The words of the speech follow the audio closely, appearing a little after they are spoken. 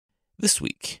This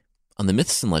week, on the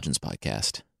Myths and Legends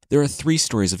podcast, there are 3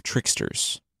 stories of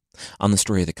tricksters. On the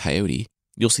story of the coyote,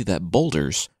 you'll see that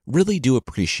boulders really do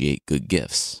appreciate good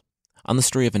gifts. On the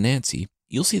story of Anansi,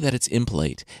 you'll see that it's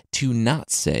impolite to not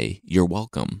say you're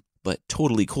welcome, but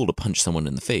totally cool to punch someone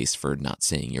in the face for not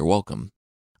saying you're welcome.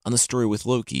 On the story with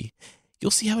Loki,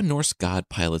 you'll see how a Norse god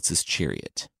pilots his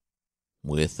chariot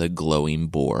with a glowing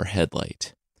boar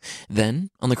headlight.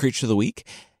 Then, on the creature of the week,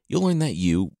 you'll learn that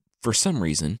you, for some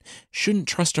reason, shouldn't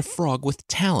trust a frog with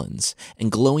talons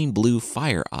and glowing blue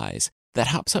fire eyes that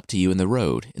hops up to you in the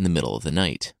road in the middle of the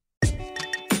night.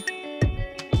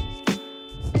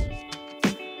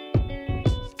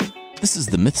 This is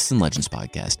the Myths and Legends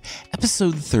podcast,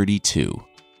 episode 32,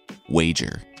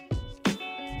 Wager.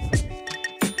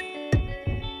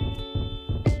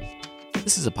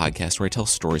 This is a podcast where I tell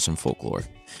stories from folklore.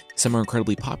 Some are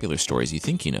incredibly popular stories you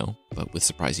think you know, but with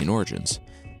surprising origins.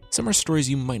 Some are stories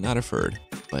you might not have heard,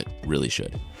 but really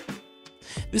should.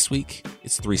 This week,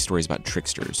 it's 3 stories about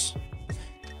tricksters.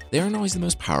 They aren't always the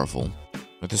most powerful,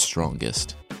 or the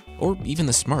strongest, or even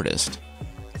the smartest,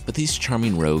 but these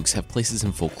charming rogues have places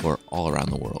in folklore all around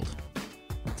the world.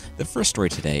 The first story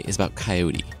today is about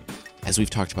Coyote. As we've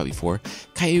talked about before,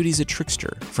 Coyote is a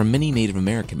trickster from many Native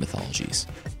American mythologies.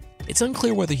 It's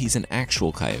unclear whether he's an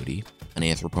actual coyote, an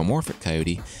anthropomorphic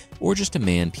coyote, or just a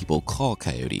man people call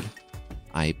Coyote.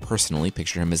 I personally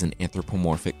picture him as an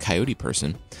anthropomorphic coyote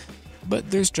person,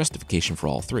 but there's justification for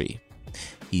all 3.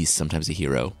 He's sometimes a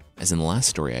hero, as in the last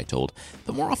story I told,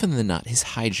 but more often than not, his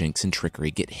hijinks and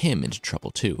trickery get him into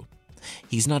trouble too.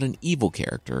 He's not an evil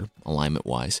character,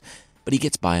 alignment-wise, but he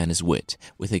gets by on his wit,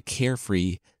 with a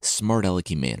carefree,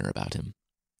 smart-alecky manner about him.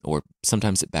 Or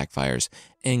sometimes it backfires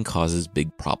and causes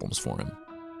big problems for him.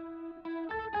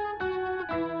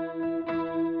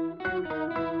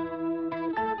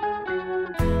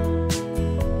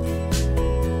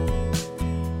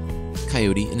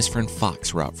 Coyote and his friend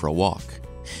Fox were out for a walk.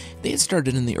 They had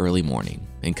started in the early morning,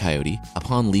 and Coyote,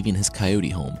 upon leaving his coyote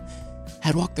home,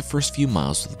 had walked the first few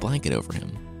miles with a blanket over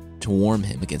him to warm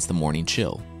him against the morning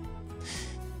chill.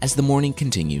 As the morning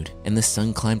continued and the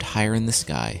sun climbed higher in the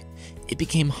sky, it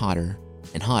became hotter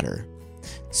and hotter.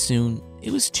 Soon,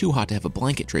 it was too hot to have a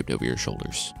blanket draped over your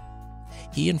shoulders.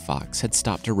 He and Fox had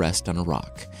stopped to rest on a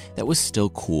rock that was still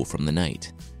cool from the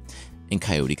night, and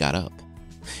Coyote got up.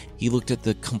 He looked at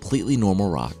the completely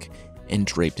normal rock and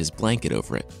draped his blanket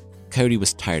over it. Coyote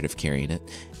was tired of carrying it,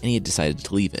 and he had decided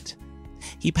to leave it.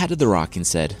 He patted the rock and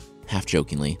said, half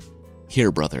jokingly,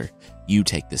 "Here, brother, you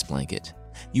take this blanket.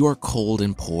 You are cold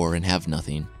and poor and have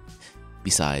nothing.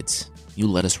 Besides, you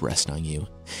let us rest on you.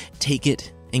 Take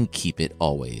it and keep it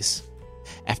always."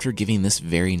 After giving this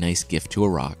very nice gift to a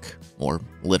rock, or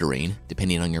littering,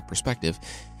 depending on your perspective,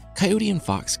 Coyote and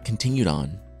Fox continued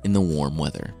on in the warm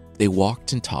weather. They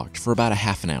walked and talked for about a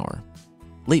half an hour.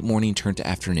 Late morning turned to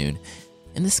afternoon,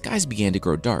 and the skies began to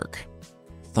grow dark.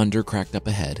 Thunder cracked up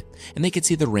ahead, and they could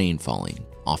see the rain falling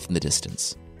off in the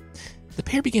distance. The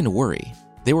pair began to worry.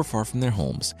 They were far from their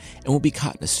homes and would be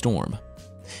caught in a storm.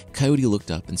 Coyote looked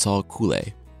up and saw a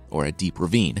coulée, or a deep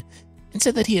ravine, and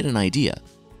said that he had an idea.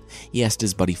 He asked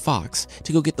his buddy Fox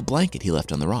to go get the blanket he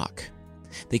left on the rock.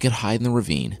 They could hide in the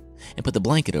ravine and put the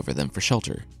blanket over them for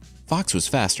shelter. Fox was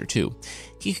faster, too.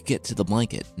 He could get to the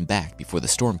blanket and back before the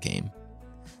storm came.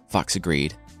 Fox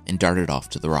agreed and darted off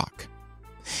to the rock.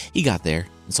 He got there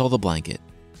and saw the blanket,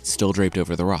 still draped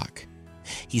over the rock.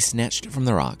 He snatched it from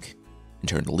the rock and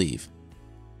turned to leave.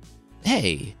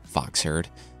 "Hey," Fox heard.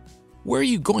 "Where are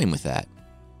you going with that?"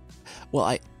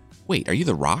 Wait, are you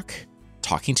the rock?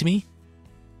 Talking to me?"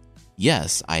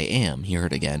 "Yes, I am," he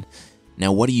heard again.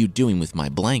 "Now what are you doing with my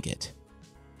blanket?"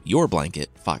 "Your blanket,"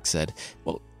 Fox said.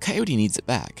 "Well, Coyote needs it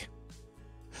back."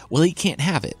 "Well, he can't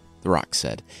have it," the rock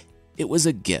said. "It was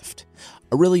a gift,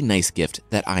 a really nice gift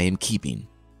that I am keeping."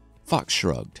 Fox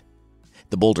shrugged.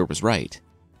 The boulder was right.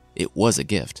 It was a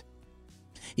gift.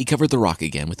 He covered the rock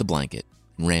again with the blanket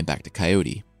and ran back to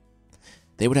Coyote.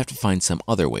 They would have to find some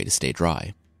other way to stay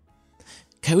dry.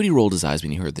 Coyote rolled his eyes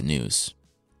when he heard the news.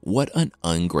 What an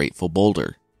ungrateful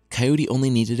boulder. Coyote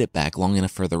only needed it back long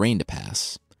enough for the rain to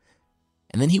pass.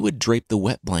 And then he would drape the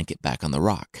wet blanket back on the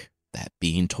rock, that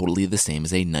being totally the same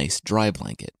as a nice dry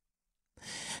blanket.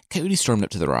 Coyote stormed up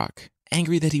to the rock,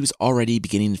 angry that he was already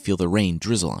beginning to feel the rain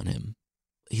drizzle on him.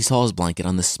 He saw his blanket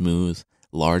on the smooth,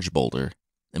 large boulder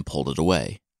and pulled it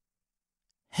away.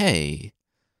 "Hey,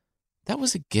 that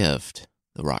was a gift,"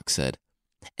 the rock said.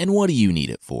 "And what do you need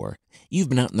it for? You've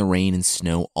been out in the rain and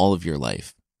snow all of your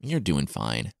life. You're doing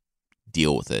fine."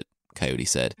 "Deal with it," Coyote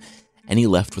said, and he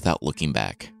left without looking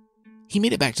back. He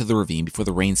made it back to the ravine before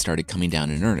the rain started coming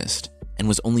down in earnest, and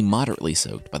was only moderately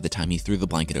soaked by the time he threw the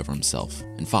blanket over himself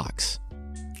and Fox.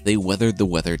 They weathered the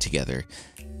weather together,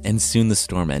 and soon the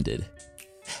storm ended.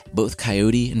 Both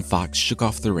Coyote and Fox shook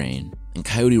off the rain, and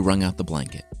Coyote wrung out the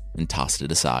blanket and tossed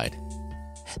it aside.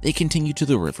 They continued to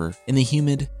the river in the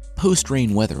humid,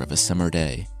 post-rain weather of a summer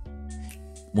day,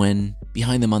 when,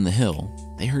 behind them on the hill,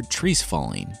 they heard trees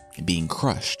falling and being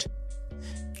crushed.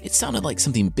 It sounded like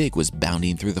something big was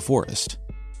bounding through the forest.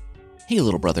 "Hey,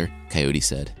 little brother," Coyote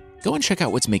said. "Go and check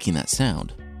out what's making that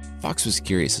sound." Fox was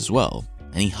curious as well,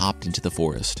 and he hopped into the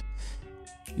forest.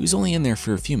 He was only in there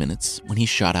for a few minutes when he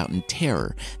shot out in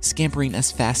terror, scampering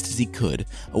as fast as he could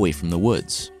away from the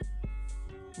woods.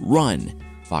 "Run!"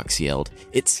 Fox yelled.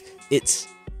 It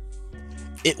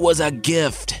was a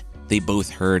gift!" they both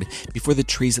heard before the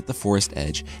trees at the forest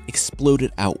edge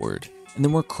exploded outward and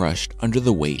then were crushed under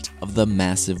the weight of the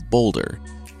massive boulder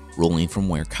rolling from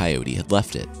where Coyote had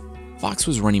left it. Fox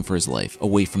was running for his life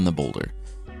away from the boulder,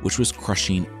 which was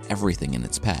crushing everything in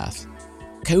its path.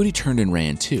 Coyote turned and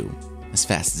ran too, as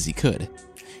fast as he could.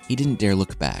 He didn't dare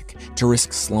look back to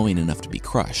risk slowing enough to be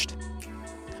crushed.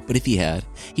 But if he had,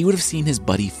 he would have seen his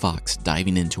buddy Fox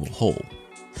diving into a hole.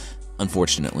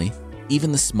 Unfortunately,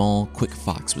 even the small, quick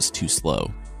Fox was too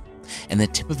slow, and the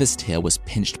tip of his tail was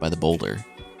pinched by the boulder.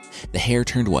 The hair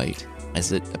turned white,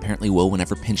 as it apparently will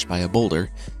whenever pinched by a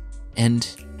boulder, and,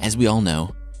 as we all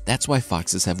know, that's why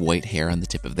foxes have white hair on the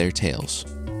tip of their tails.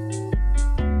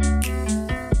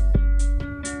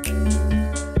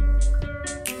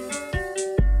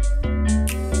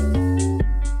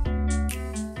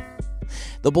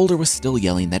 The boulder was still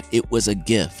yelling that it was a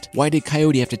gift. Why did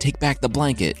Coyote have to take back the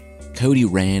blanket? Coyote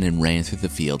ran and ran through the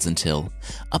fields until,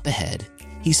 up ahead,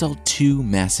 he saw two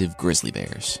massive grizzly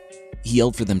bears. He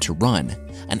yelled for them to run.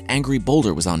 An angry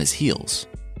boulder was on his heels.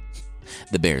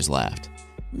 The bears laughed.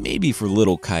 Maybe for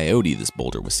little Coyote this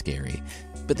boulder was scary,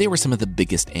 but they were some of the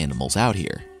biggest animals out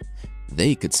here.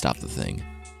 They could stop the thing.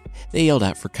 They yelled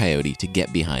out for Coyote to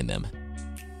get behind them.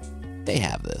 They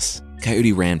have this.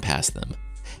 Coyote ran past them.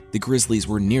 The grizzlies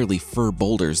were nearly fur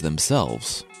boulders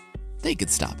themselves. They could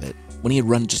stop it. When he had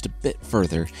run just a bit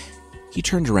further, he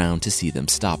turned around to see them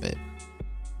stop it,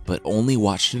 but only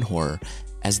watched in horror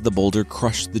as the boulder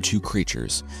crushed the two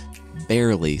creatures,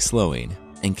 barely slowing,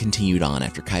 and continued on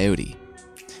after Coyote.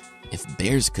 If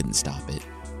bears couldn't stop it,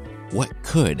 what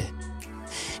could?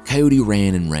 Coyote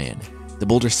ran and ran. The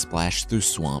boulder splashed through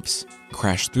swamps,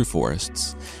 crashed through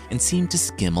forests, and seemed to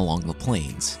skim along the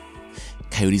plains.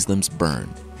 Coyote's limbs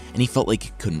burned, and he felt like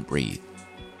he couldn't breathe.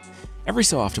 Every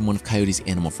so often, one of Coyote's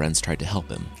animal friends tried to help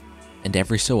him, and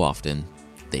every so often,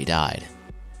 they died.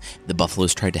 The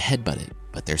buffaloes tried to headbutt it,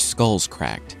 but their skulls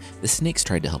cracked. The snakes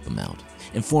tried to help him out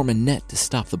and form a net to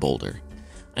stop the boulder.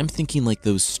 I'm thinking like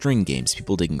those string games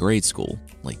people did in grade school,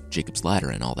 like Jacob's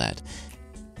Ladder and all that.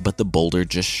 But the boulder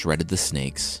just shredded the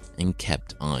snakes and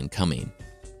kept on coming.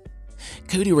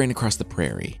 Coyote ran across the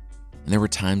prairie, and there were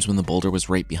times when the boulder was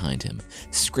right behind him,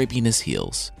 scraping his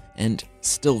heels, and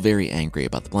still very angry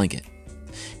about the blanket.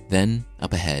 Then,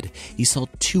 up ahead, he saw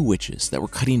two witches that were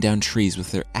cutting down trees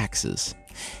with their axes.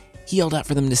 He yelled out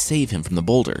for them to save him from the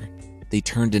boulder. They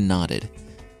turned and nodded,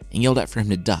 and yelled out for him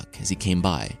to duck as he came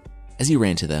by. As he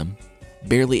ran to them,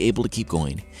 barely able to keep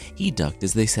going, he ducked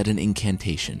as they said an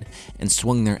incantation and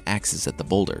swung their axes at the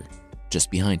boulder, just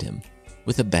behind him.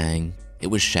 With a bang, it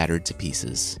was shattered to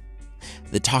pieces.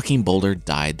 The talking boulder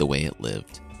died the way it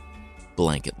lived,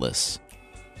 blanketless.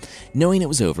 Knowing it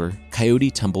was over, Coyote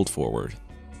tumbled forward,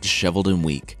 disheveled and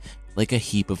weak, like a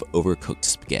heap of overcooked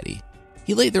spaghetti.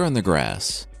 He lay there on the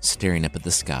grass, staring up at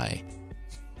the sky.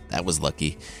 That was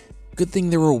lucky. Good thing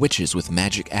there were witches with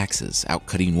magic axes out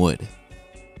cutting wood.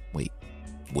 Wait,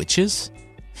 witches?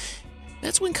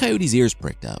 That's when Coyote's ears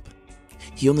pricked up.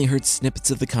 He only heard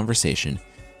snippets of the conversation,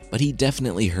 but he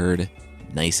definitely heard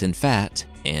 "nice and fat"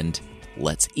 and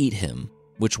 "let's eat him,"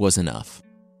 which was enough.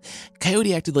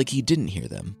 Coyote acted like he didn't hear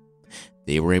them.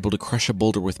 They were able to crush a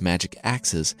boulder with magic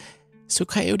axes, so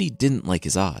Coyote didn't like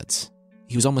his odds.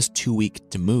 He was almost too weak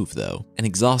to move, though, and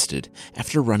exhausted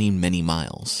after running many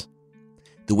miles.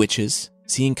 The witches,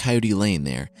 seeing Coyote laying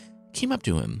there, came up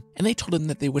to him, and they told him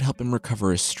that they would help him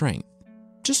recover his strength.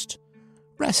 Just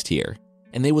rest here,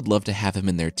 and they would love to have him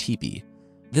in their teepee,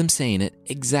 them saying it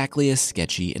exactly as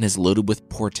sketchy and as loaded with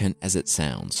portent as it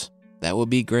sounds. That would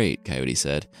be great, Coyote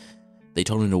said. They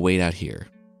told him to wait out here,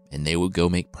 and they would go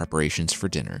make preparations for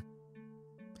dinner.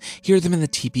 Hear them in the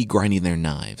teepee grinding their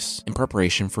knives in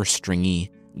preparation for stringy,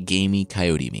 gamey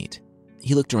coyote meat.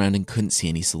 He looked around and couldn't see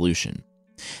any solution.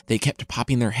 They kept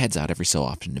popping their heads out every so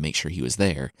often to make sure he was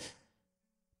there.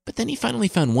 But then he finally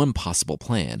found one possible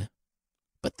plan.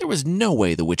 But there was no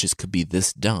way the witches could be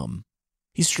this dumb.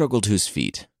 He struggled to his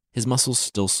feet, his muscles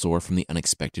still sore from the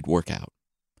unexpected workout.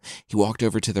 He walked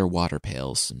over to their water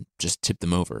pails and just tipped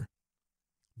them over.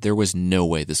 There was no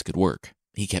way this could work,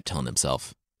 he kept telling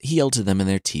himself. He yelled to them in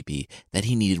their teepee that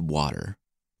he needed water.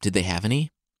 Did they have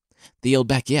any? They yelled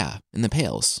back, yeah, in the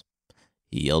pails.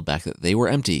 He yelled back that they were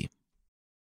empty.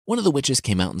 One of the witches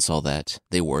came out and saw that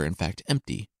they were, in fact,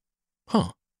 empty.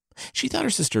 She thought her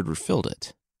sister had refilled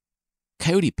it.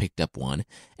 Coyote picked up one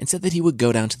and said that he would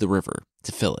go down to the river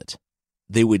to fill it.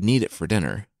 They would need it for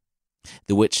dinner.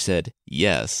 The witch said,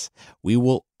 yes, we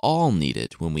will all need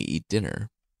it when we eat dinner,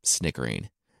 snickering.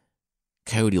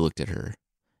 Coyote looked at her.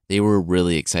 They were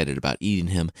really excited about eating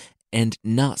him and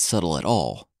not subtle at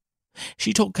all.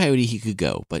 She told Coyote he could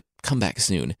go, but come back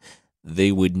soon.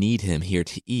 They would need him here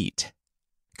to eat.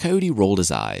 Coyote rolled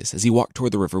his eyes as he walked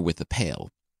toward the river with the pail.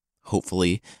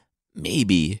 Hopefully,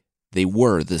 maybe they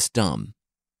were this dumb.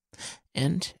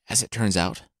 And, as it turns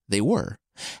out, they were.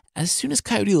 As soon as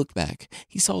Coyote looked back,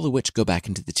 he saw the witch go back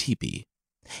into the teepee.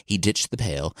 He ditched the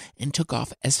pail and took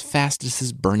off as fast as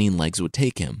his burning legs would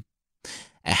take him.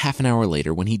 A half an hour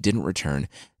later, when he didn't return,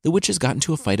 the witches got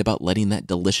into a fight about letting that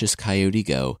delicious coyote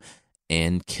go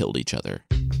and killed each other.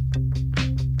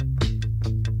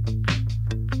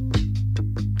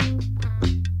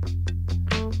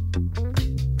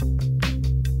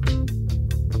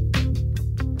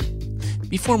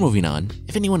 Before moving on,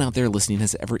 if anyone out there listening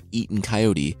has ever eaten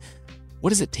coyote, what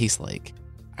does it taste like?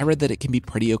 I read that it can be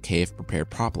pretty okay if prepared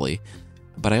properly,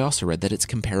 but I also read that it's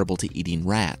comparable to eating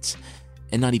rats,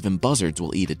 and not even buzzards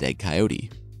will eat a dead coyote.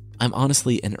 I'm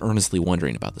honestly and earnestly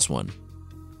wondering about this one.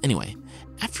 Anyway,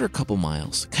 after a couple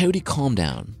miles, Coyote calmed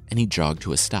down and he jogged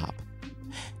to a stop.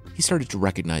 He started to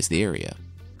recognize the area.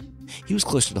 He was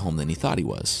closer to home than he thought he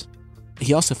was.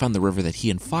 He also found the river that he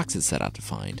and Fox had set out to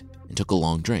find and took a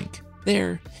long drink.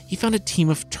 There, he found a team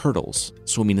of turtles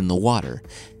swimming in the water,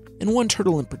 and one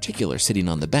turtle in particular sitting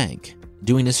on the bank,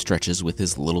 doing his stretches with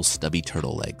his little stubby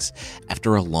turtle legs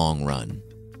after a long run.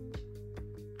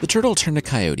 The turtle turned to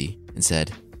Coyote and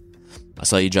said, I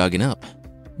saw you jogging up.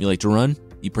 You like to run?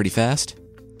 You pretty fast?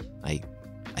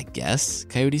 I guess,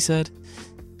 Coyote said.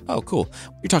 Oh, cool.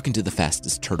 You're talking to the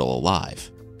fastest turtle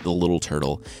alive. The little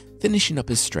turtle, finishing up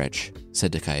his stretch,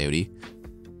 said to Coyote.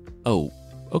 Oh,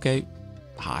 okay.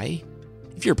 Hi.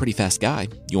 If you're a pretty fast guy,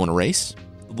 you want to race?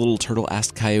 The little turtle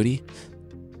asked Coyote.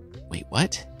 Wait,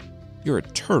 what? You're a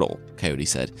turtle, Coyote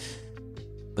said.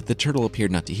 But the turtle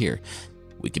appeared not to hear.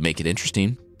 We can make it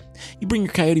interesting. You bring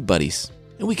your coyote buddies,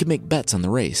 and we can make bets on the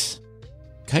race.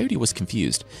 Coyote was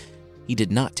confused. He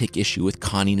did not take issue with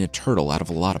conning a turtle out of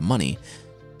a lot of money,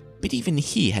 but even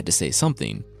he had to say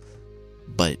something.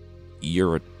 But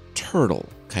you're a turtle,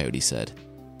 Coyote said.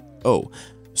 Oh,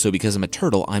 so because I'm a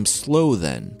turtle, I'm slow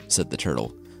then, said the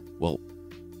turtle. Well,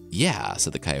 yeah,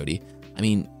 said the coyote. I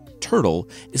mean, turtle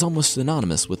is almost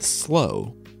synonymous with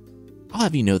slow. I'll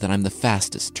have you know that I'm the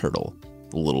fastest turtle,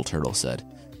 the little turtle said.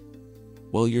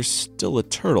 Well, you're still a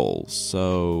turtle,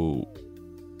 so...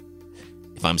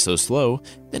 If I'm so slow,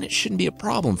 then it shouldn't be a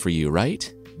problem for you,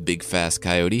 right? Big fast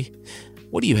coyote.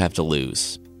 What do you have to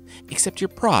lose? Except your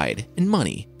pride and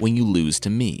money when you lose to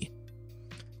me.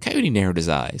 Coyote narrowed his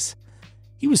eyes.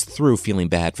 He was through feeling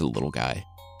bad for the little guy.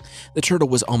 The turtle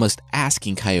was almost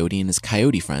asking Coyote and his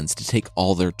coyote friends to take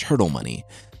all their turtle money,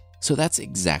 so that's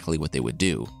exactly what they would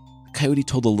do. Coyote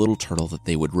told the little turtle that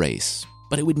they would race,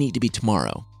 but it would need to be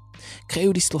tomorrow.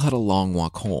 Coyote still had a long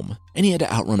walk home, and he had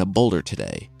to outrun a boulder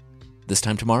today. This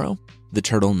time tomorrow? The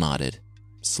turtle nodded,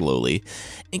 slowly,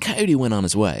 and Coyote went on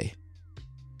his way.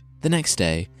 The next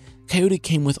day, Coyote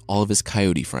came with all of his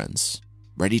coyote friends,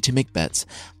 ready to make bets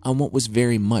on what was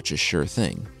very much a sure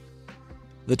thing.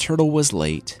 The turtle was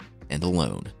late and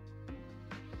alone.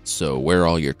 So where are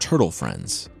all your turtle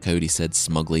friends? Coyote said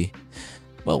smugly.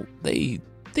 Well, they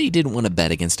didn't want to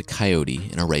bet against a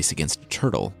coyote in a race against a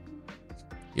turtle.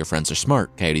 Your friends are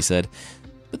smart, Coyote said,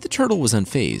 but the turtle was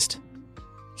unfazed.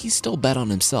 He still bet on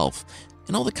himself,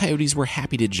 and all the coyotes were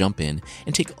happy to jump in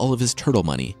and take all of his turtle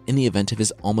money in the event of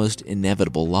his almost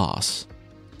inevitable loss.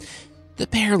 The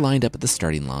pair lined up at the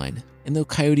starting line, and though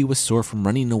Coyote was sore from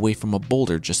running away from a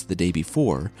boulder just the day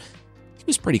before, he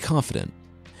was pretty confident.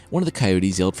 One of the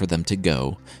coyotes yelled for them to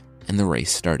go, and the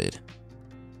race started.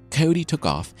 Coyote took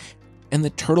off, and the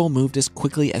turtle moved as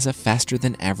quickly as a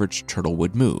faster-than-average turtle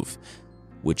would move,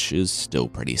 which is still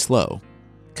pretty slow.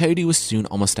 Coyote was soon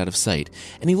almost out of sight,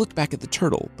 and he looked back at the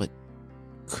turtle, but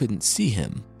couldn't see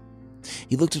him.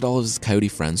 He looked at all of his coyote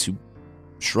friends who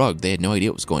shrugged. They had no idea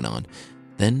what was going on.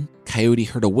 Then Coyote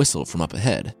heard a whistle from up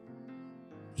ahead.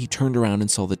 He turned around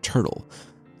and saw the turtle,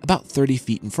 about 30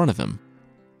 feet in front of him.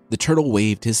 The turtle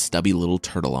waved his stubby little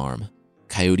turtle arm.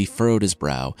 Coyote furrowed his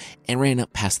brow and ran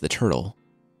up past the turtle.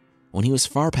 When he was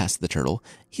far past the turtle,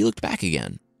 he looked back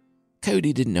again.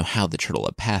 Coyote didn't know how the turtle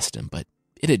had passed him, but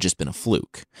it had just been a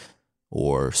fluke.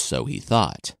 Or so he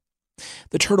thought.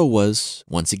 The turtle was,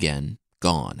 once again,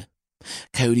 gone.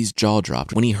 Coyote's jaw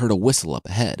dropped when he heard a whistle up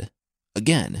ahead.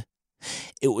 Again.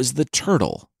 It was the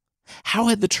turtle. How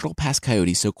had the turtle passed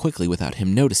Coyote so quickly without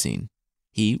him noticing?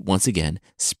 He, once again,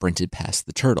 sprinted past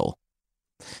the turtle.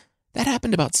 That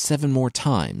happened about 7 more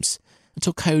times,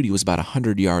 until Coyote was about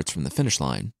 100 yards from the finish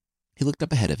line. He looked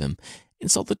up ahead of him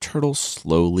and saw the turtle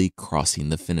slowly crossing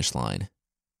the finish line.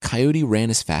 Coyote ran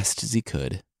as fast as he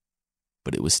could,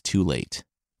 but it was too late.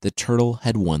 The turtle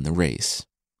had won the race.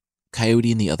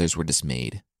 Coyote and the others were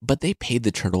dismayed, but they paid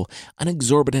the turtle an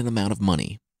exorbitant amount of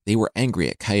money. They were angry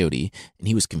at Coyote, and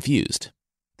he was confused.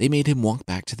 They made him walk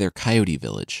back to their coyote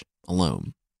village,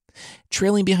 alone.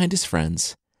 Trailing behind his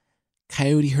friends,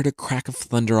 Coyote heard a crack of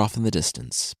thunder off in the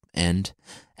distance, and,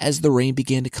 as the rain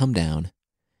began to come down,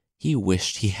 he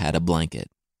wished he had a blanket.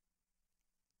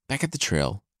 Back at the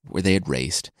trail, where they had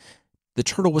raced, the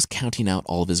turtle was counting out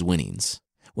all of his winnings.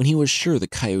 When he was sure the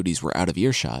coyotes were out of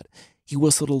earshot, he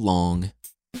whistled a long,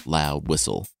 loud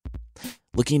whistle.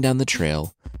 Looking down the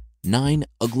trail, 9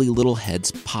 ugly little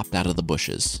heads popped out of the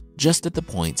bushes, just at the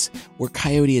points where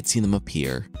Coyote had seen them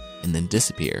appear and then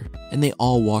disappear, and they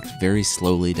all walked very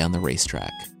slowly down the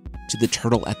racetrack to the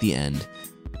turtle at the end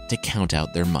to count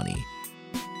out their money.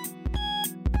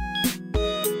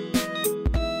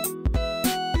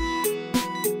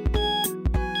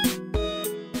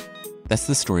 That's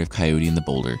the story of Coyote and the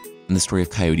Boulder, and the story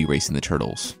of Coyote racing the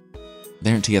turtles.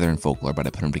 They aren't together in folklore, but I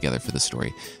put them together for the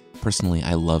story. Personally,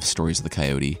 I love stories of the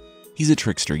coyote. He's a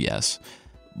trickster, yes,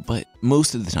 but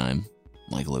most of the time,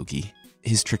 like Loki,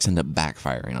 his tricks end up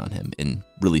backfiring on him in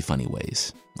really funny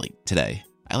ways. Like today,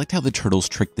 I liked how the turtles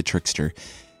tricked the trickster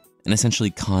and essentially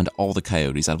conned all the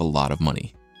coyotes out of a lot of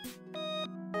money.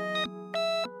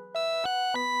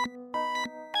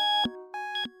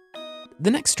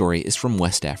 The next story is from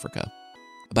West Africa,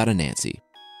 about Anansi,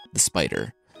 the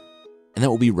spider, and that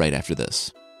will be right after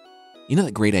this. You know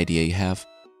that great idea you have?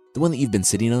 The one that you've been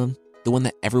sitting on? The one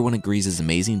that everyone agrees is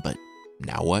amazing, but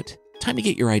now what? Time to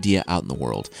get your idea out in the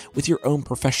world with your own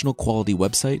professional quality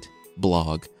website,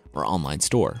 blog, or online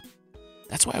store.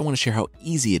 That's why I want to share how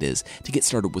easy it is to get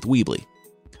started with Weebly.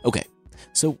 Okay,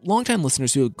 so longtime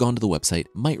listeners who have gone to the website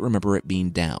might remember it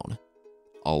being down.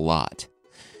 A lot.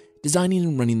 Designing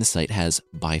and running the site has,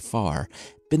 by far,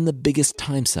 been the biggest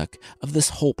time suck of this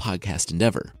whole podcast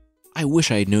endeavor. I wish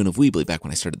I had known of Weebly back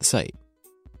when I started the site.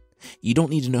 You don't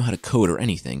need to know how to code or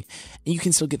anything, and you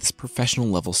can still get this professional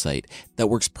level site that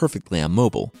works perfectly on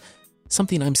mobile,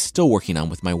 something I'm still working on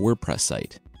with my WordPress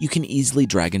site. You can easily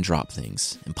drag and drop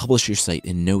things and publish your site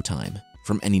in no time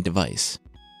from any device.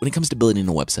 When it comes to building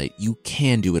a website, you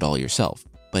can do it all yourself,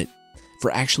 but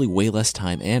for actually way less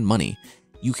time and money,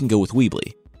 you can go with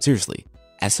Weebly. Seriously,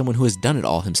 as someone who has done it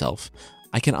all himself,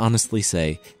 I can honestly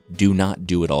say, do not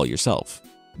do it all yourself.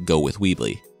 Go with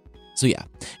Weebly. So yeah,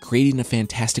 creating a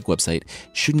fantastic website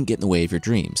shouldn't get in the way of your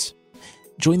dreams.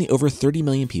 Join the over 30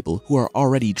 million people who are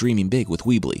already dreaming big with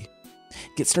Weebly.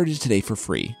 Get started today for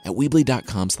free at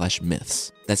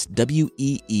Weebly.com/myths. That's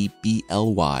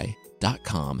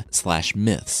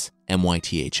WEEBLY.com/myths,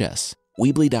 MYTHS.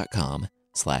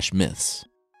 Weebly.com/myths.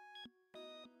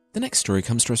 The next story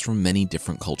comes to us from many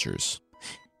different cultures.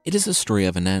 It is a story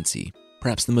of Anansi,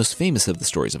 perhaps the most famous of the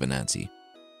stories of Anansi.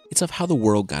 It's of how the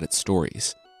world got its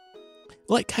stories.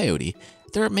 Like Coyote,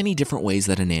 there are many different ways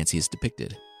that Anansi is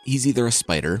depicted. He's either a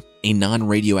spider, a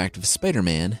non-radioactive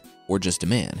Spider-Man, or just a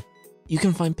man. You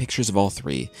can find pictures of all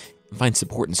three and find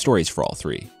supporting stories for all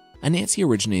three. Anansi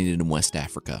originated in West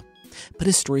Africa, but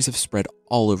his stories have spread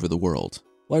all over the world,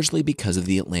 largely because of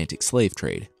the Atlantic slave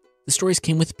trade. The stories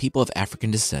came with people of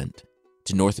African descent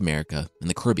to North America and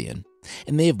the Caribbean,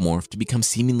 and they have morphed to become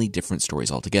seemingly different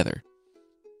stories altogether.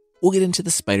 We'll get into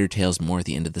the spider tales more at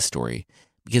the end of the story,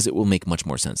 because it will make much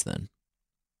more sense then.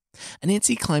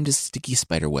 Anansi climbed his sticky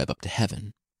spider web up to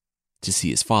heaven to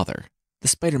see his father. The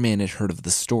Spider-Man had heard of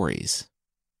the stories.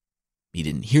 He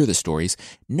didn't hear the stories.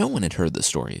 No one had heard the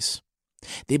stories.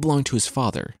 They belonged to his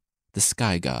father, the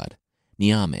sky god,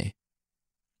 Nyame.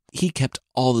 He kept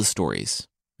all the stories,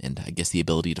 and I guess the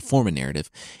ability to form a narrative,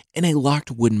 in a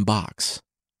locked wooden box,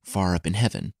 far up in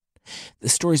heaven. The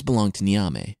stories belonged to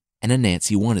Nyame, and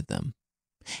Anansi wanted them.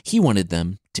 He wanted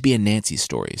them to be Anansi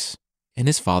stories, and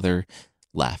his father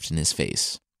laughed in his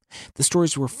face. The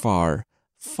stories were far,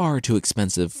 far too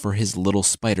expensive for his little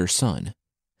spider son.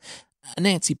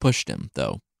 Anansi pushed him,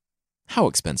 though. How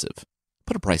expensive?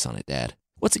 Put a price on it, Dad.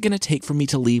 What's it going to take for me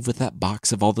to leave with that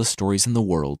box of all the stories in the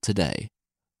world today?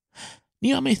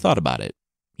 Niame thought about it.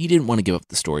 He didn't want to give up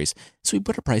the stories, so he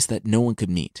put a price that no one could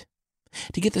meet.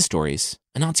 To get the stories,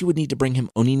 Anansi would need to bring him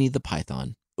Onini the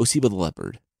python, Osiba the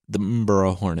leopard, the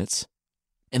Mbura hornets,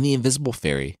 and the invisible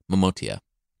fairy, Momotia.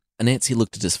 Anansi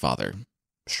looked at his father,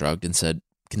 shrugged, and said,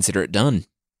 "Consider it done."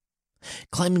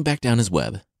 Climbing back down his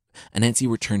web, Anansi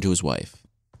returned to his wife,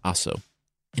 Aso,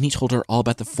 and he told her all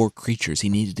about the 4 creatures he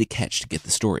needed to catch to get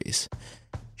the stories.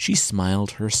 She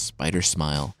smiled her spider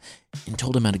smile and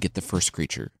told him how to get the first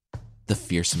creature, the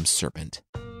fearsome serpent.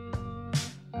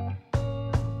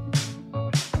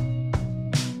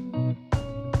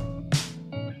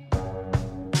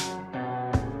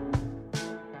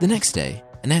 The next day,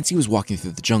 Anansi was walking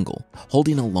through the jungle,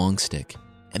 holding a long stick,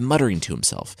 and muttering to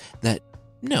himself that,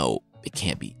 no, it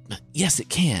can't be. Yes, it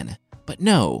can, but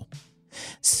no.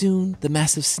 Soon, the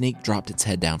massive snake dropped its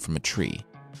head down from a tree.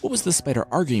 What was the spider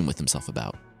arguing with himself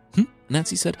about?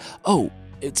 Anansi said, "Oh,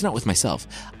 it's not with myself.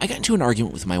 I got into an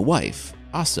argument with my wife,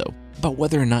 Aso, about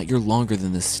whether or not you're longer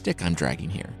than the stick I'm dragging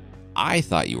here." "I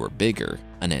thought you were bigger,"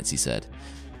 Anansi said,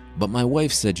 "but my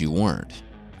wife said you weren't.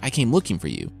 I came looking for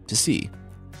you, to see."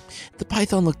 The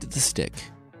python looked at the stick.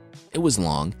 It was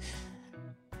long,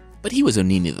 but he was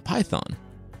Onini the python.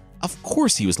 Of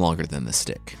course he was longer than the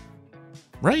stick.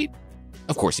 Right?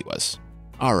 Of course he was.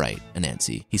 "All right,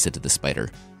 Anansi," he said to the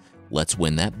spider. "Let's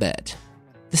win that bet."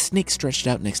 The snake stretched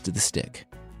out next to the stick.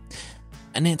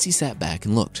 Anansi sat back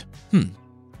and looked.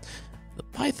 The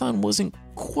python wasn't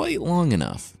quite long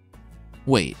enough.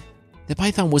 Wait, the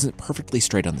python wasn't perfectly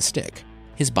straight on the stick.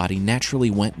 His body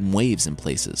naturally went in waves in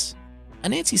places.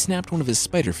 Anansi snapped one of his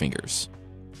spider fingers.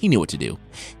 He knew what to do.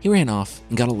 He ran off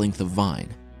and got a length of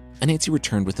vine. Anansi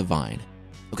returned with the vine.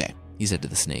 "Okay," he said to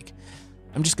the snake.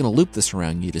 "I'm just going to loop this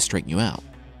around you to straighten you out.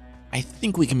 I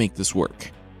think we can make this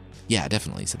work." "Yeah,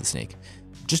 definitely," said the snake.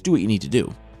 "Just do what you need to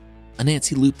do."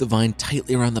 Anansi looped the vine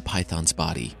tightly around the python's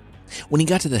body. When he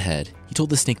got to the head, he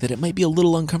told the snake that it might be a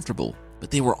little uncomfortable,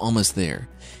 but they were almost there.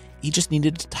 He just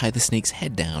needed to tie the snake's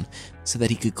head down so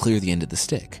that he could clear the end of the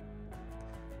stick.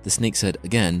 The snake said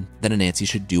again that Anansi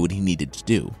should do what he needed to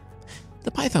do.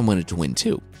 The python wanted to win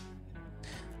too.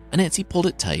 Anansi pulled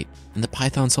it tight, and the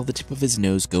python saw the tip of his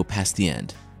nose go past the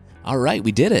end. "All right,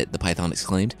 we did it," the python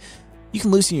exclaimed. "You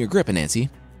can loosen your grip, Anansi."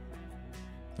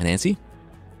 "Anansi?"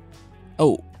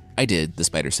 "Oh, I did," the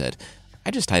spider said.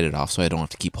 "I just tied it off so I don't have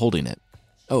to keep holding it."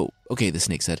 "Oh, okay," the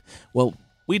snake said. "Well,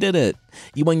 we did it.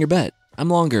 You won your bet. I'm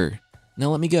longer. Now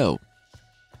let me go."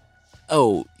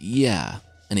 "Oh, yeah,"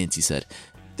 Anansi said.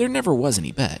 "There never was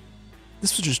any bet.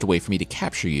 This was just a way for me to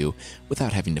capture you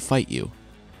without having to fight you."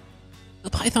 The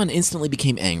python instantly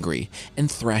became angry and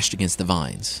thrashed against the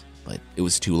vines, but it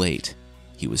was too late.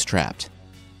 He was trapped.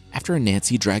 After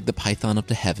Anansi dragged the python up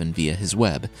to heaven via his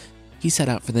web, he set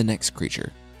out for the next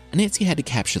creature. Anansi had to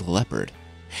capture the leopard.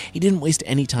 He didn't waste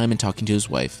any time in talking to his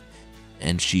wife,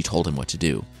 and she told him what to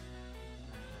do.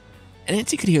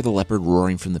 Anansi could hear the leopard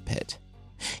roaring from the pit.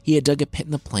 He had dug a pit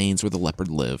in the plains where the leopard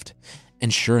lived,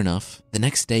 and sure enough, the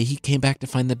next day he came back to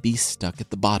find the beast stuck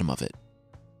at the bottom of it.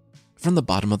 From the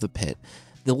bottom of the pit,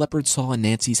 the leopard saw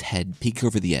Anansi's head peek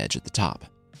over the edge at the top.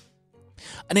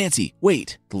 "Anansi,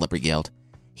 wait!" the leopard yelled.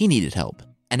 He needed help,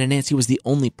 and Anansi was the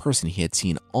only person he had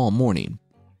seen all morning.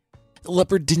 The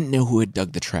leopard didn't know who had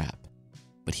dug the trap,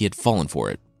 but he had fallen for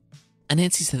it.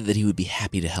 Anansi said that he would be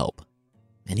happy to help,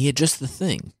 and he had just the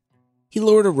thing. He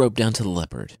lowered a rope down to the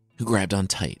leopard, who grabbed on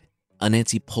tight.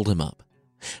 Anansi pulled him up.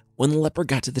 When the leopard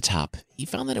got to the top, he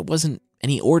found that it wasn't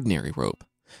any ordinary rope.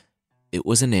 It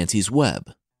was Anansi's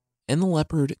web, and the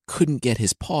leopard couldn't get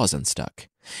his paws unstuck.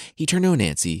 He turned to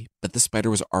Anansi, but the spider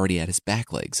was already at his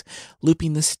back legs,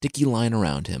 looping the sticky line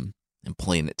around him and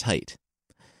pulling it tight.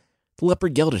 The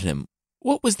leopard yelled at him,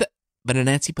 "What was that?" But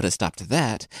Anansi put a stop to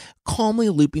that, calmly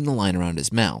looping the line around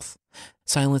his mouth,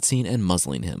 silencing and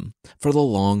muzzling him for the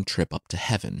long trip up to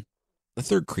heaven. The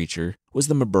third creature was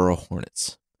the Mbura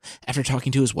hornets. After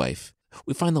talking to his wife,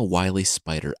 we find the wily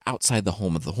spider outside the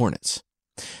home of the hornets.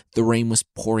 The rain was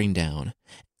pouring down,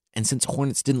 and since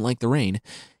hornets didn't like the rain,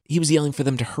 he was yelling for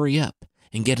them to hurry up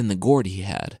and get in the gourd he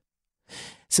had.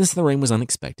 Since the rain was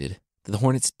unexpected, the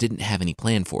hornets didn't have any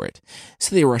plan for it,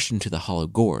 so they rushed into the hollow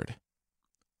gourd,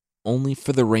 only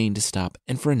for the rain to stop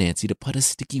and for Anansi to put a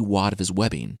sticky wad of his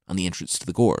webbing on the entrance to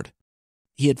the gourd.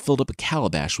 He had filled up a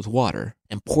calabash with water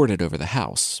and poured it over the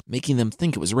house, making them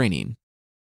think it was raining.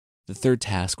 The third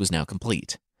task was now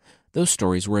complete. Those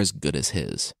stories were as good as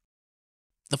his.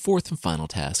 The fourth and final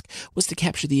task was to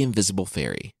capture the invisible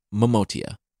fairy,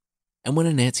 Momotia. And when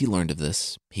Anansi learned of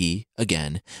this, he,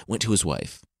 again, went to his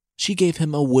wife. She gave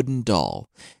him a wooden doll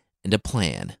and a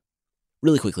plan.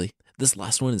 Really quickly, this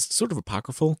last one is sort of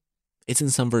apocryphal. It's in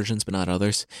some versions but not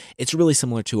others. It's really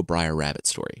similar to a Briar Rabbit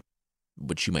story,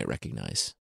 which you might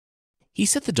recognize. He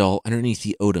set the doll underneath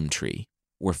the odum tree,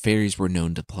 where fairies were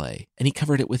known to play, and he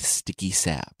covered it with sticky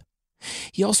sap.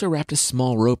 He also wrapped a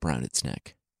small rope around its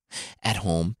neck. At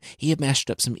home, he had mashed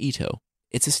up some ito.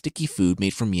 It's a sticky food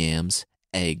made from yams,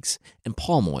 eggs, and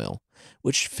palm oil,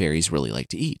 which fairies really like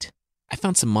to eat. I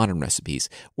found some modern recipes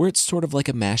where it's sort of like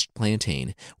a mashed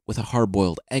plantain with a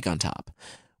hard-boiled egg on top,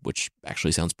 which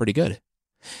actually sounds pretty good.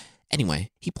 Anyway,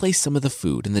 he placed some of the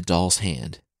food in the doll's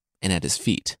hand and at his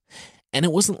feet, and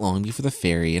it wasn't long before the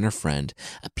fairy and her friend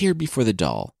appeared before the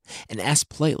doll and asked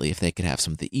politely if they could have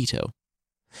some of the ito.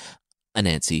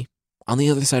 Anansi, on the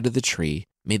other side of the tree,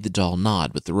 made the doll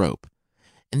nod with the rope,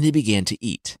 and they began to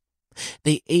eat.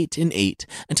 They ate and ate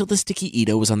until the sticky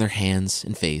ito was on their hands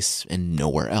and face and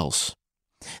nowhere else.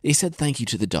 They said thank you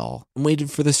to the doll and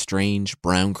waited for the strange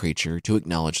brown creature to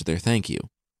acknowledge their thank you.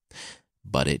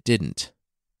 But it didn't,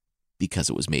 because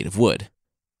it was made of wood.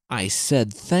 I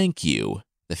said thank you,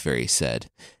 the fairy said,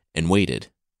 and waited.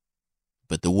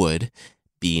 But the wood,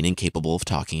 being incapable of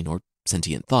talking or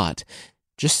sentient thought,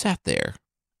 just sat there,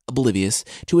 oblivious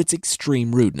to its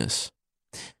extreme rudeness.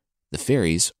 The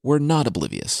fairies were not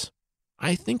oblivious.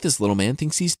 I think this little man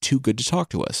thinks he's too good to talk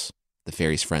to us, the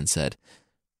fairy's friend said.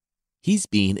 He's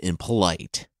being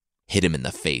impolite. Hit him in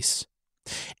the face.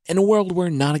 In a world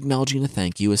where not acknowledging a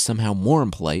thank you is somehow more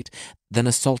impolite than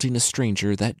assaulting a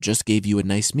stranger that just gave you a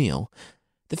nice meal,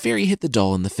 the fairy hit the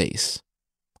doll in the face.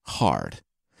 Hard.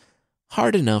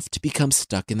 Hard enough to become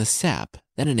stuck in the sap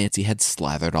that Anansi had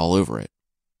slathered all over it.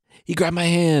 He grabbed my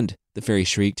hand, the fairy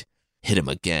shrieked. Hit him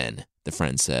again, the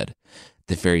friend said.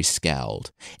 The fairy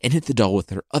scowled and hit the doll with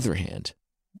her other hand,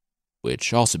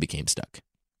 which also became stuck.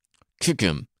 Kick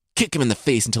him in the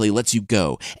face until he lets you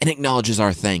go and acknowledges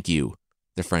our thank you,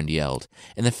 the friend yelled,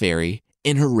 and the fairy,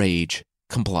 in her rage,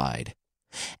 complied.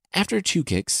 After 2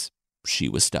 kicks, she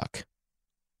was stuck.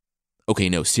 Okay,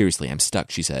 no, seriously, I'm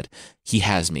stuck, she said. He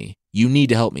has me. You need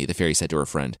to help me, the fairy said to her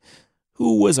friend,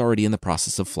 who was already in the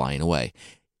process of flying away.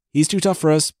 He's too tough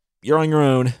for us. You're on your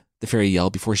own, the fairy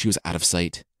yelled before she was out of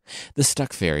sight. The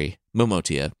stuck fairy,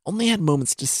 Momotia, only had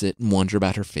moments to sit and wonder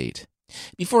about her fate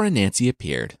before Anansi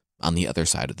appeared on the other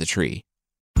side of the tree.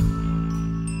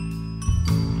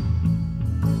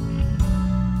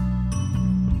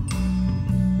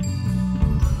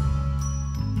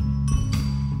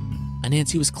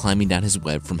 Anansi was climbing down his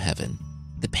web from heaven.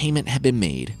 The payment had been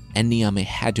made, and Nyame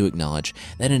had to acknowledge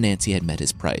that Anansi had met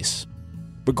his price.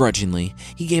 Begrudgingly,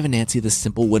 he gave Anansi the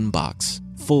simple wooden box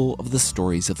full of the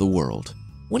stories of the world.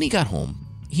 When he got home,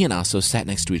 he and Aso sat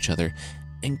next to each other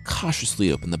and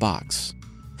cautiously opened the box.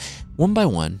 One by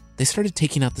one, they started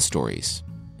taking out the stories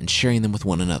and sharing them with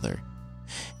one another.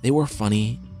 They were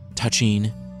funny,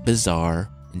 touching, bizarre,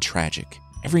 and tragic.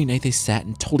 Every night they sat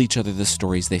and told each other the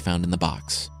stories they found in the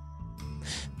box.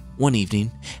 One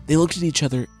evening, they looked at each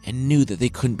other and knew that they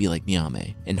couldn't be like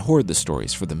Nyame and hoard the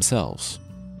stories for themselves.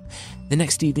 The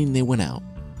next evening they went out,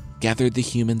 gathered the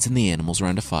humans and the animals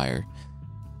around a fire,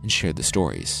 and shared the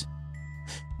stories.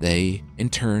 They, in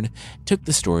turn, took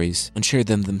the stories and shared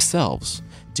them themselves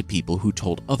to people who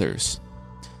told others.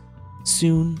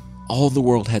 Soon, all the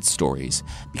world had stories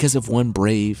because of one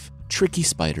brave, tricky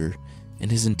spider and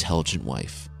his intelligent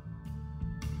wife.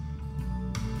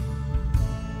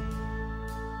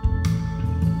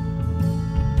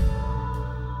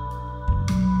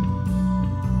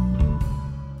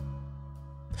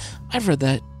 I've read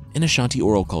that in Ashanti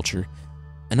oral culture,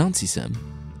 Anansisem,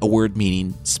 a word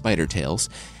meaning spider tails,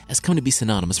 has come to be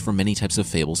synonymous for many types of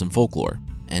fables and folklore,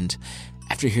 and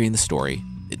after hearing the story,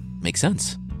 it makes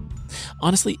sense.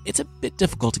 Honestly, it's a bit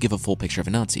difficult to give a full picture of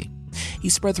Anansi.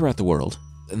 He's spread throughout the world,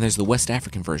 and there's the West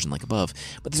African version like above,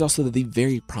 but there's also the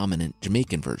very prominent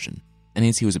Jamaican version.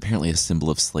 Anansi was apparently a symbol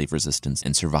of slave resistance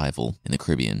and survival in the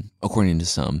Caribbean. According to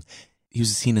some, he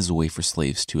was seen as a way for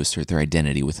slaves to assert their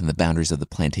identity within the boundaries of the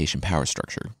plantation power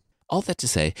structure. All that to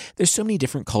say, there's so many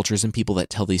different cultures and people that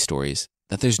tell these stories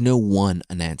that there's no one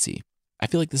Anansi. I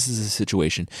feel like this is a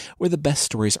situation where the best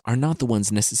stories are not the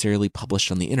ones necessarily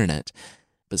published on the internet,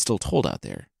 but still told out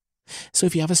there. So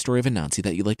if you have a story of Anansi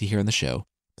that you'd like to hear on the show,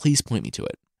 please point me to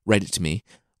it, write it to me,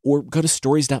 or go to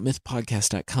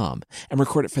stories.mythpodcast.com and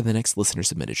record it for the next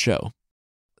listener-submitted show.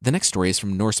 The next story is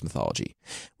from Norse mythology.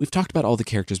 We've talked about all the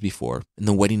characters before in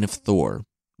The Wedding of Thor,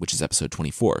 which is episode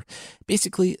 24.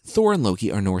 Basically, Thor and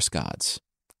Loki are Norse gods,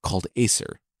 called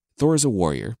Aesir. Thor is a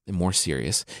warrior and more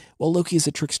serious, while Loki is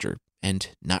a trickster and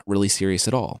not really serious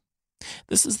at all.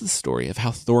 This is the story of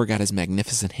how Thor got his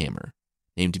magnificent hammer,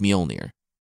 named Mjolnir.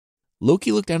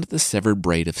 Loki looked down at the severed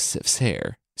braid of Sif's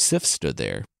hair. Sif stood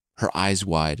there, her eyes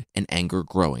wide and anger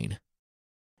growing.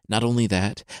 Not only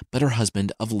that, but her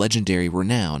husband of legendary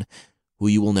renown, who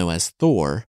you will know as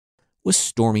Thor, was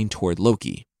storming toward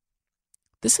Loki.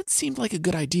 This had seemed like a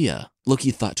good idea,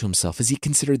 Loki thought to himself as he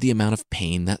considered the amount of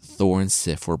pain that Thor and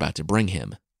Sif were about to bring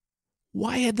him.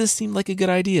 Why had this seemed like a good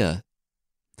idea?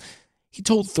 He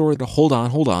told Thor to hold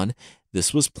on.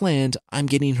 This was planned. I'm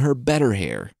getting her better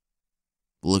hair.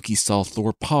 Loki saw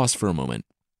Thor pause for a moment.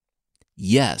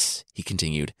 Yes, he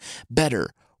continued. Better,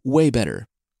 way better.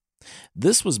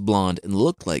 This was blonde and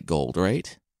looked like gold,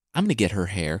 right? I'm going to get her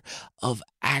hair of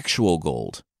actual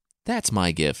gold. That's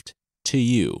my gift to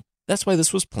you. That's why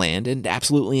this was planned and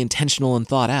absolutely intentional and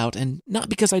thought out, and not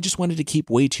because I just wanted to keep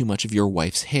way too much of your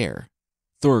wife's hair.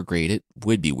 Thor agreed it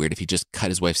would be weird if he just cut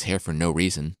his wife's hair for no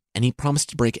reason, and he promised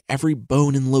to break every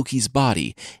bone in Loki's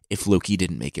body if Loki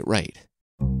didn't make it right.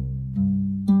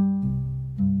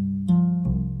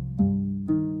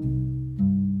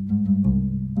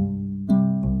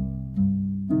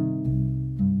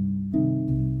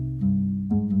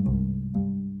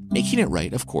 Making it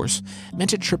right, of course,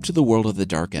 meant a trip to the world of the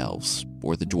Dark Elves,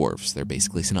 or the Dwarves, they're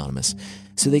basically synonymous,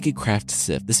 so they could craft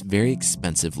Sif this very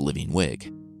expensive living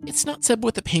wig. It's not said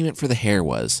what the payment for the hair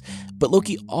was, but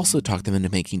Loki also talked them into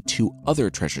making 2 other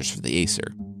treasures for the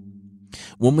Aesir.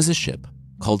 One was a ship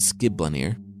called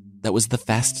Skiblanir that was the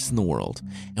fastest in the world,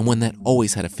 and one that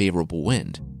always had a favorable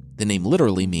wind. The name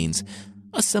literally means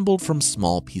assembled from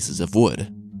small pieces of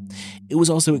wood. It was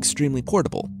also extremely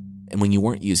portable, and when you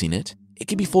weren't using it, it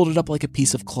could be folded up like a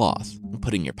piece of cloth and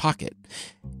put in your pocket.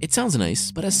 It sounds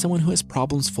nice, but as someone who has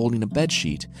problems folding a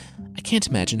bedsheet, I can't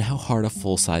imagine how hard a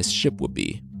full-sized ship would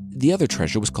be. The other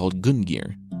treasure was called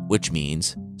Gungnir, which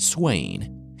means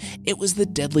swaying. It was the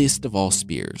deadliest of all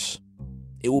spears.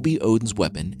 It will be Odin's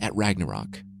weapon at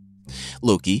Ragnarok.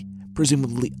 Loki,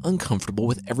 presumably uncomfortable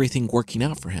with everything working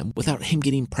out for him without him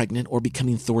getting pregnant or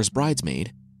becoming Thor's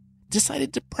bridesmaid,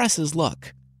 decided to press his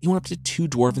luck. He went up to 2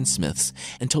 dwarven smiths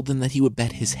and told them that he would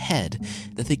bet his head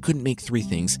that they couldn't make 3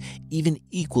 things even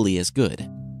equally as good.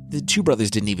 The 2 brothers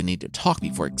didn't even need to talk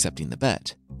before accepting the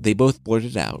bet. They both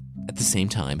blurted out, at the same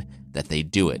time, that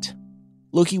they'd do it.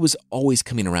 Loki was always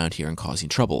coming around here and causing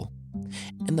trouble,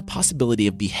 and the possibility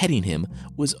of beheading him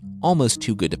was almost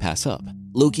too good to pass up.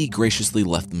 Loki graciously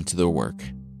left them to their work.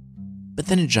 But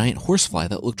then a giant horsefly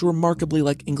that looked remarkably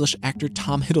like English actor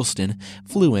Tom Hiddleston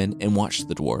flew in and watched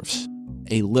the dwarves.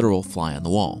 A literal fly on the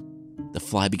wall. The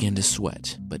fly began to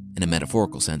sweat, but in a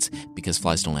metaphorical sense, because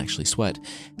flies don't actually sweat,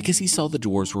 because he saw the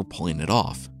dwarves were pulling it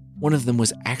off. One of them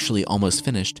was actually almost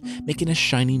finished, making a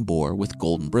shining boar with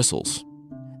golden bristles.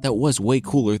 That was way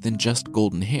cooler than just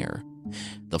golden hair.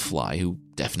 The fly, who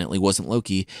definitely wasn't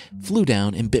Loki, flew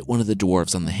down and bit one of the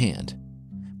dwarves on the hand.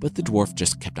 But the dwarf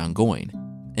just kept on going,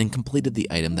 and completed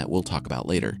the item that we'll talk about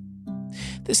later.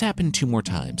 This happened 2 more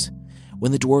times.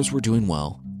 When the dwarves were doing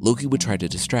well, Loki would try to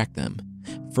distract them,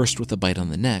 first with a bite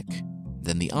on the neck,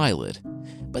 then the eyelid,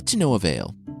 but to no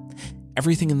avail.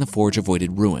 Everything in the forge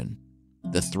avoided ruin.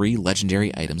 The 3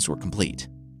 legendary items were complete.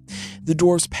 The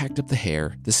dwarves packed up the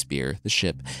hair, the spear, the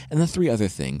ship, and the 3 other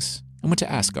things, and went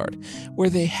to Asgard,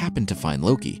 where they happened to find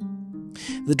Loki.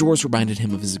 The dwarves reminded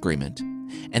him of his agreement,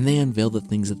 and they unveiled the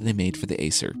things that they made for the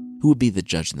Aesir, who would be the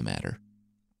judge in the matter.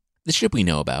 The ship we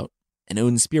know about, and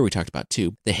Odin's spear we talked about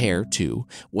too, the hair too,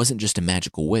 wasn't just a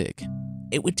magical wig.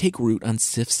 It would take root on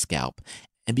Sif's scalp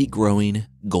and be growing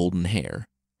golden hair.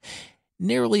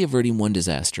 Narrowly averting one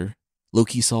disaster,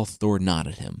 Loki saw Thor nod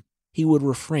at him. He would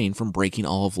refrain from breaking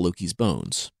all of Loki's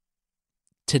bones.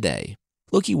 Today,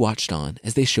 Loki watched on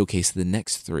as they showcased the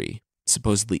next 3,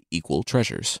 supposedly equal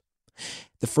treasures.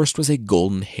 The first was a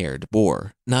golden-haired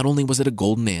boar. Not only was it a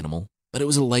golden animal, but it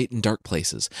was a light in dark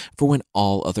places for when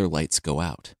all other lights go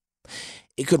out.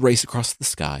 It could race across the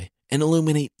sky and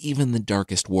illuminate even the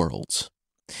darkest worlds.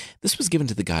 This was given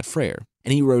to the god Freyr,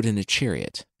 and he rode in a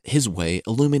chariot, his way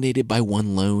illuminated by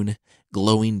one lone,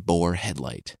 glowing boar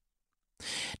headlight.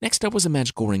 Next up was a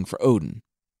magical ring for Odin.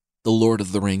 The Lord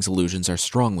of the Rings allusions are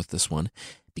strong with this one,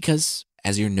 because,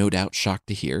 as you're no doubt shocked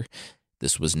to hear,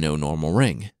 this was no normal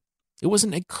ring. It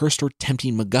wasn't a cursed or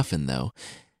tempting MacGuffin, though,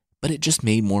 but it just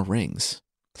made more rings.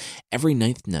 Every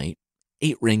 9th night,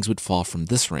 8 rings would fall from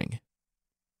this ring.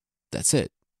 That's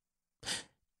it.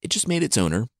 It just made its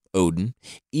owner, Odin,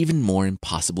 even more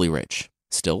impossibly rich.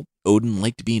 Still, Odin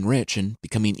liked being rich and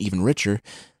becoming even richer,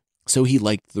 so he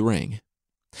liked the ring.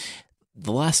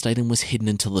 The last item was hidden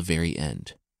until the very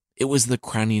end. It was the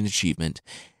crowning achievement,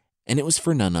 and it was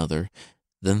for none other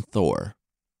than Thor.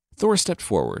 Thor stepped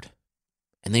forward,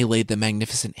 and they laid the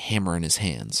magnificent hammer in his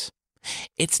hands.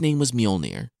 Its name was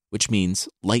Mjolnir, which means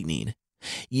lightning.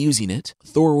 Using it,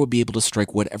 Thor would be able to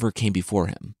strike whatever came before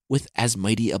him, with as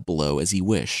mighty a blow as he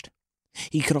wished.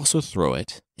 He could also throw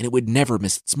it, and it would never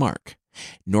miss its mark,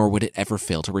 nor would it ever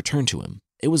fail to return to him.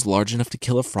 It was large enough to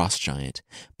kill a frost giant,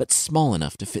 but small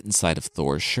enough to fit inside of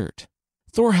Thor's shirt.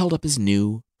 Thor held up his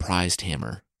new, prized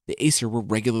hammer. The Aesir were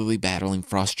regularly battling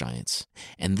frost giants,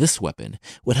 and this weapon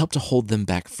would help to hold them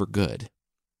back for good.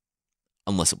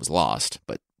 Unless it was lost,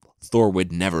 but Thor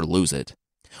would never lose it.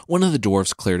 One of the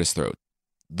dwarves cleared his throat.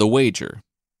 The wager.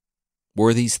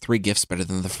 Were these 3 gifts better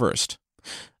than the first?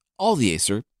 All the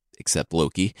Aesir, except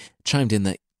Loki, chimed in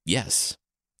that yes,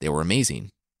 they were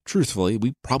amazing. Truthfully,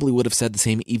 we probably would have said the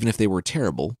same even if they were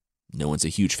terrible. No one's a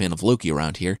huge fan of Loki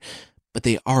around here, but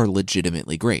they are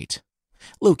legitimately great.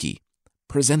 Loki,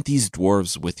 present these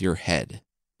dwarves with your head.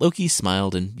 Loki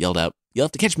smiled and yelled out, "You'll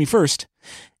have to catch me first,"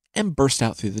 and burst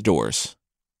out through the doors.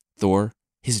 Thor,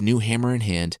 his new hammer in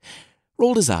hand,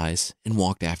 rolled his eyes and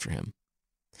walked after him.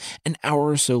 An hour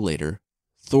or so later,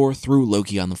 Thor threw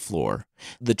Loki on the floor,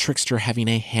 the trickster having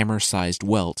a hammer-sized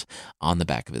welt on the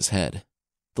back of his head.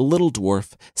 The little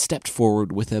dwarf stepped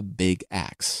forward with a big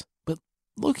axe, but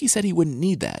Loki said he wouldn't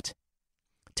need that.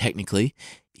 Technically,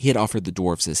 he had offered the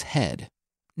dwarves his head,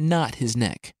 not his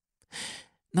neck.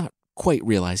 Not quite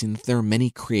realizing that there are many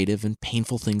creative and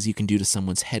painful things you can do to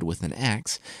someone's head with an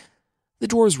axe, the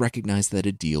dwarves recognized that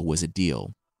a deal was a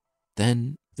deal.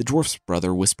 Then the dwarf's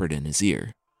brother whispered in his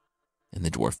ear, and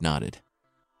the dwarf nodded.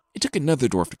 It took another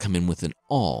dwarf to come in with an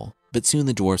awl, but soon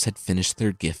the dwarves had finished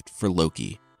their gift for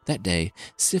Loki. That day,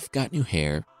 Sif got new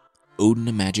hair, Odin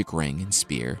a magic ring and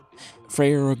spear,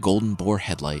 Freyr a golden boar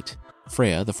headlight,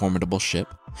 Freya the formidable ship,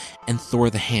 and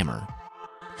Thor the hammer.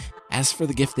 As for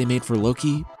the gift they made for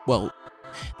Loki, well,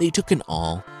 they took an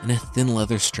awl and a thin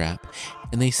leather strap,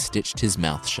 and they stitched his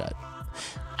mouth shut.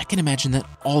 I can imagine that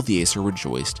all the Aesir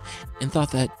rejoiced and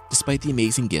thought that, despite the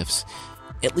amazing gifts,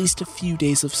 at least a few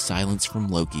days of silence from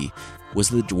Loki was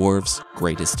the dwarves'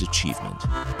 greatest achievement.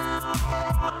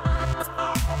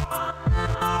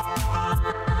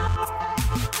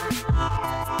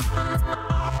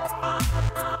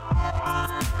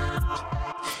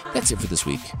 That's it for this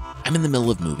week. I'm in the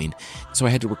middle of moving, so I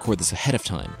had to record this ahead of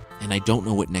time, and I don't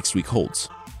know what next week holds.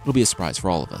 It'll be a surprise for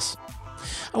all of us.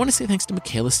 I want to say thanks to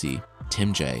Michaela C.,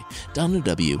 Tim J., Donna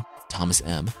W., Thomas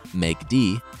M., Meg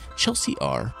D., Chelsea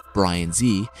R., Brian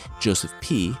Z., Joseph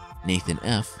P., Nathan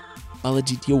F.,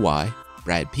 Balajitya Y.,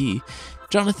 Brad P.,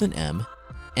 Jonathan M.,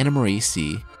 Anna Marie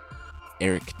C.,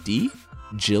 Eric D.,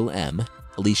 Jill M.,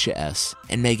 Alicia S.,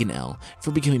 and Megan L.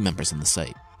 for becoming members on the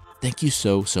site. Thank you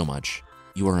so much.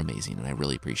 You are amazing, and I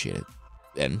really appreciate it.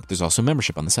 And there's also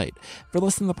membership on the site. For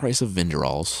less than the price of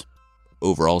Vinderalls,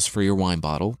 overalls for your wine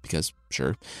bottle, because,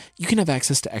 sure, you can have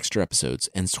access to extra episodes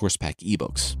and source pack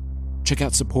ebooks. Check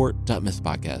out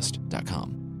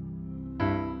support.mythpodcast.com.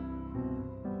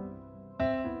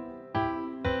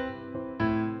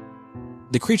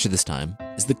 The creature this time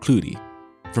is the Clutie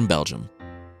from Belgium.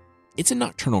 It's a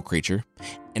nocturnal creature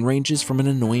and ranges from an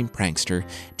annoying prankster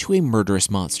to a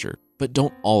murderous monster, but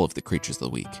don't all of the creatures of the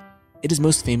week. It is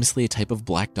most famously a type of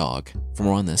black dog. For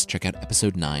more on this, check out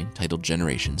episode 9, titled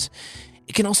Generations.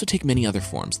 It can also take many other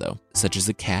forms, though, such as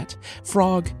a cat,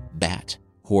 frog, bat,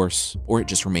 horse, or it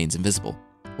just remains invisible.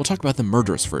 We'll talk about the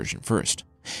murderous version first.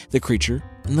 The creature,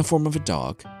 in the form of a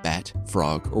dog, bat,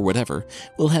 frog, or whatever,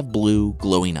 will have blue,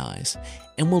 glowing eyes,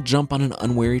 and will jump on an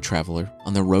unwary traveler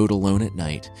on the road alone at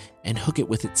night and hook it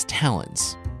with its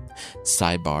talons.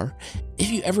 Sidebar, if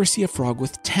you ever see a frog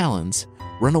with talons,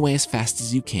 run away as fast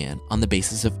as you can on the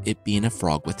basis of it being a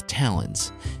frog with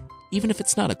talons, even if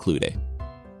it's not a Clutie.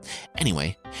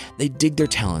 Anyway, they dig their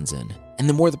talons in, and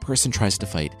the more the person tries to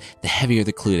fight, the heavier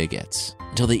the Clutie gets,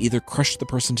 until they either crush the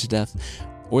person to death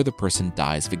or the person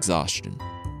dies of exhaustion.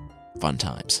 Fun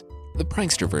times. The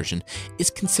prankster version is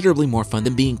considerably more fun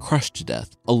than being crushed to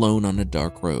death alone on a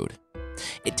dark road.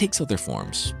 It takes other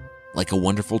forms. Like a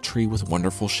wonderful tree with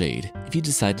wonderful shade, if you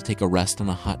decide to take a rest on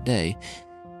a hot day,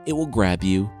 it will grab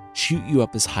you, shoot you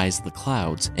up as high as the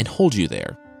clouds, and hold you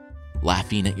there,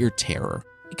 laughing at your terror.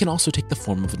 It can also take the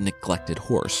form of a neglected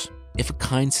horse. If a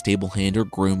kind stable hand or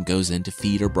groom goes in to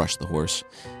feed or brush the horse,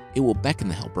 it will beckon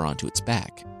the helper onto its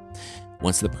back.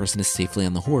 Once the person is safely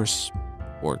on the horse,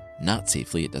 or not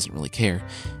safely, it doesn't really care,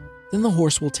 then the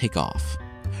horse will take off,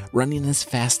 running as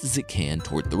fast as it can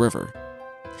toward the river.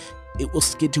 It will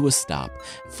skid to a stop,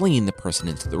 flinging the person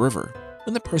into the river.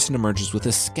 When the person emerges with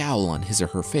a scowl on his or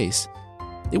her face,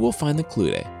 they will find the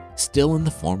Clutie, still in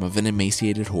the form of an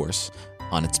emaciated horse,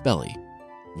 on its belly,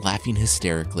 laughing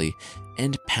hysterically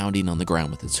and pounding on the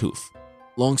ground with its hoof.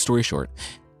 Long story short,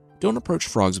 don't approach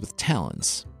frogs with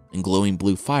talons and glowing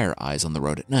blue fire eyes on the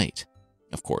road at night,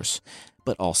 of course,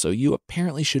 but also you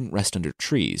apparently shouldn't rest under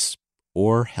trees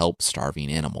or help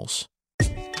starving animals.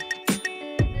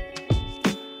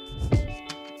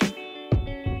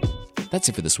 That's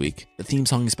it for this week. The theme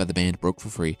song is by the band Broke for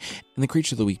Free, and the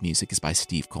Creature of the Week music is by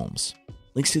Steve Combs.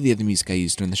 Links to the other music I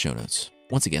used are in the show notes.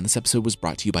 Once again, this episode was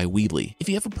brought to you by Weebly. If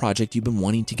you have a project you've been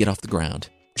wanting to get off the ground,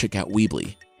 check out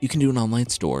Weebly. You can do an online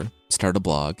store, start a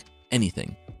blog,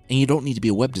 anything. And you don't need to be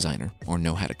a web designer or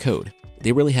know how to code.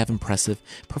 They really have impressive,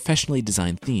 professionally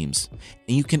designed themes,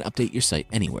 and you can update your site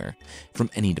anywhere,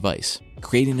 from any device.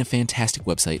 Creating a fantastic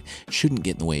website shouldn't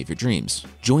get in the way of your dreams.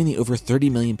 Join the over 30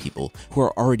 million people who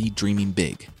are already dreaming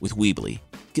big with Weebly.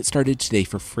 Get started today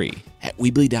for free at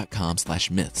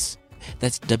Weebly.com/myths.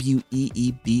 That's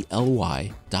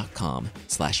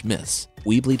WEEBLY.com/myths.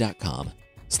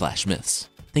 Weebly.com/myths.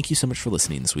 Thank you so much for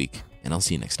listening this week, and I'll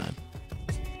see you next time.